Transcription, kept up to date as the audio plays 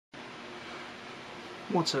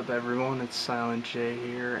What's up everyone, it's Silent J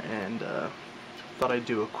here, and thought I'd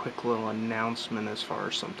do a quick little announcement as far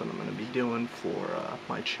as something I'm going to be doing for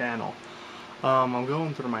my channel. I'm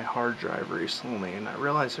going through my hard drive recently and I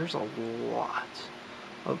realized there's a lot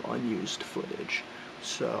of unused footage.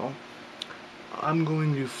 So I'm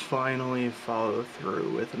going to finally follow through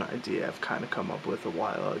with an idea I've kind of come up with a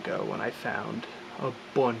while ago when I found a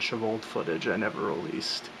bunch of old footage I never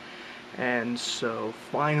released. And so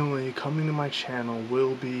finally coming to my channel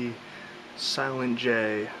will be Silent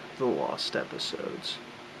J, The Lost Episodes.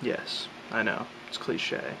 Yes, I know, it's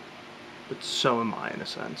cliche, but so am I in a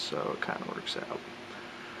sense, so it kind of works out.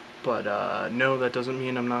 But no, that doesn't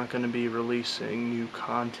mean I'm not going to be releasing new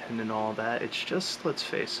content and all that. It's just, let's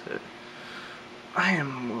face it, I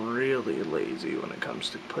am really lazy when it comes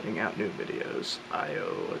to putting out new videos. I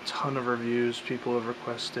owe a ton of reviews people have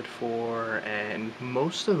requested for, and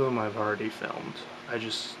most of them I've already filmed. I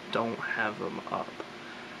just don't have them up.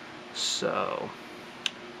 So,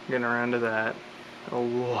 getting around to that, a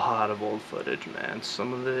lot of old footage, man.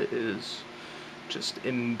 Some of it is just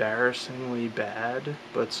embarrassingly bad,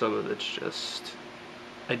 but some of it's just,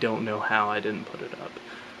 I don't know how I didn't put it up.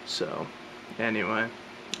 So, anyway,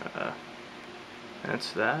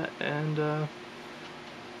 that's that, and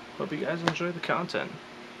hope you guys enjoy the content.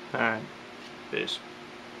 Alright, peace.